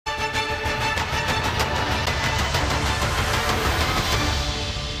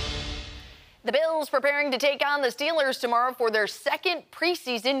Bills preparing to take on the Steelers tomorrow for their second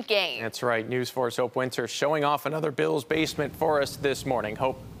preseason game. That's right. News 4's Hope Winter showing off another Bills basement for us this morning.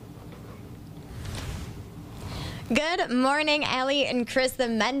 Hope. Good morning, Allie and Chris. The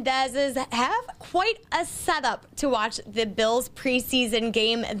Mendezes have quite a setup to watch the Bills preseason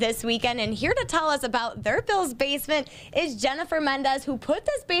game this weekend. And here to tell us about their Bills basement is Jennifer Mendez, who put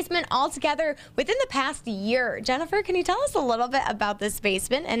this basement all together within the past year. Jennifer, can you tell us a little bit about this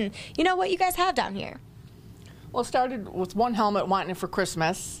basement and, you know, what you guys have down here? Well, it started with one helmet wanting it for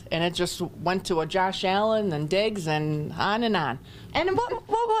Christmas, and it just went to a Josh Allen and Diggs and on and on. And what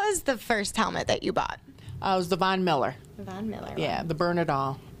was the first helmet that you bought? It was the Von Miller. The Von Miller. Yeah, the Burn It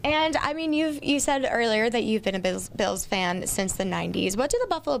All. And, I mean, you said earlier that you've been a Bills fan since the 90s. What do the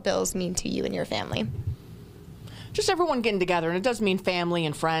Buffalo Bills mean to you and your family? Just everyone getting together, and it does mean family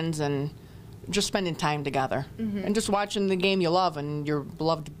and friends and just spending time together. And just watching the game you love and your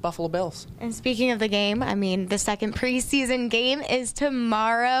beloved Buffalo Bills. And speaking of the game, I mean, the second preseason game is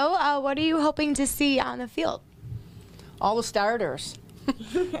tomorrow. What are you hoping to see on the field? All the starters.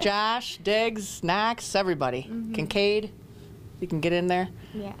 Josh, Diggs, Knox, everybody. Kincaid, you can get in there.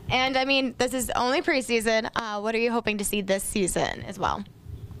 Yeah. And, I mean, this is only preseason. What are you hoping to see this season as well?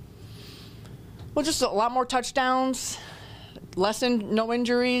 Well, just a lot more touchdowns, no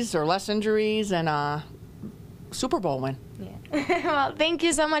injuries or less injuries, and a Super Bowl win. Yeah. Well, thank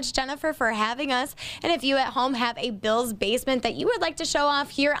you so much, Jennifer, for having us. And if you at home have a Bills basement that you would like to show off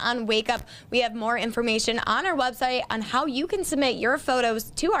here on Wake Up, we have more information on our website on how you can submit your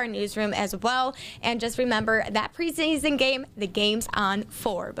photos to our newsroom as well. And just remember that preseason game, the game's on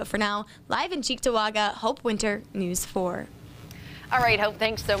 4. But for now, live in Cheektowaga, Hope Winter, News 4. All right, Hope,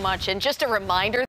 thanks so much. And just a reminder.